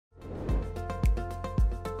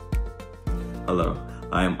Hello,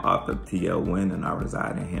 I am author T.L Wynne and I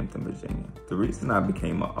reside in Hampton, Virginia. The reason I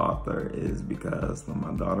became an author is because when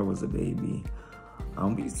my daughter was a baby,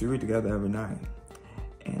 we used to read together every night.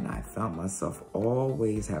 And I found myself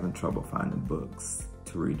always having trouble finding books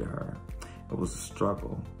to read to her. It was a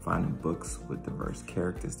struggle finding books with diverse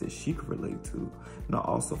characters that she could relate to. And I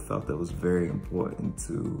also felt that it was very important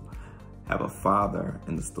to have a father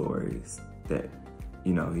in the stories that,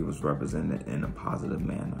 he was represented in a positive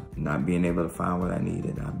manner. Not being able to find what I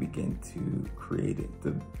needed, I began to create it.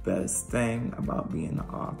 The best thing about being an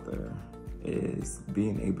author is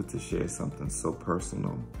being able to share something so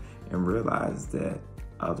personal and realize that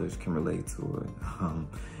others can relate to it.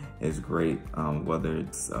 It's great, whether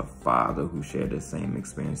it's a father who shared the same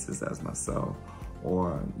experiences as myself,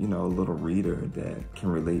 or a little reader that can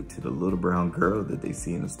relate to the little brown girl that they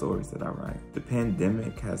see in the stories that I write. The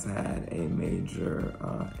pandemic has had a major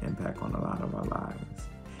impact on a lot of our lives.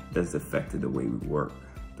 It has affected the way we work,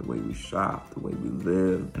 the way we shop, the way we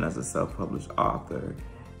live, and as a self-published author,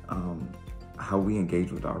 how we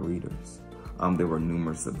engage with our readers. There were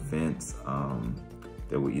numerous events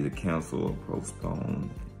that were either canceled or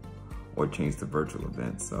postponed or changed to virtual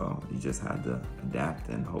events. So you just had to adapt,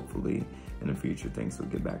 and hopefully in the future things will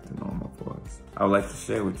get back to normal for us. I would like to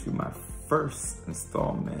share with you my first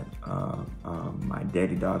installment of my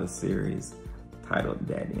Daddy-Daughter series titled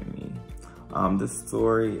Daddy and Me. This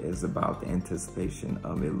story is about the anticipation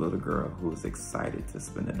of a little girl who is excited to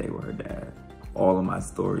spend the day with her dad. All of my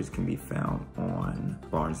stories can be found on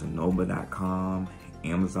barnesandnoble.com,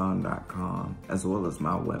 amazon.com, as well as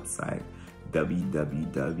my website,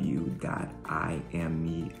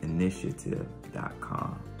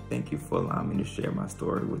 www.iameinitiative.com. Thank you for allowing me to share my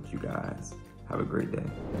story with you guys. Have a great day.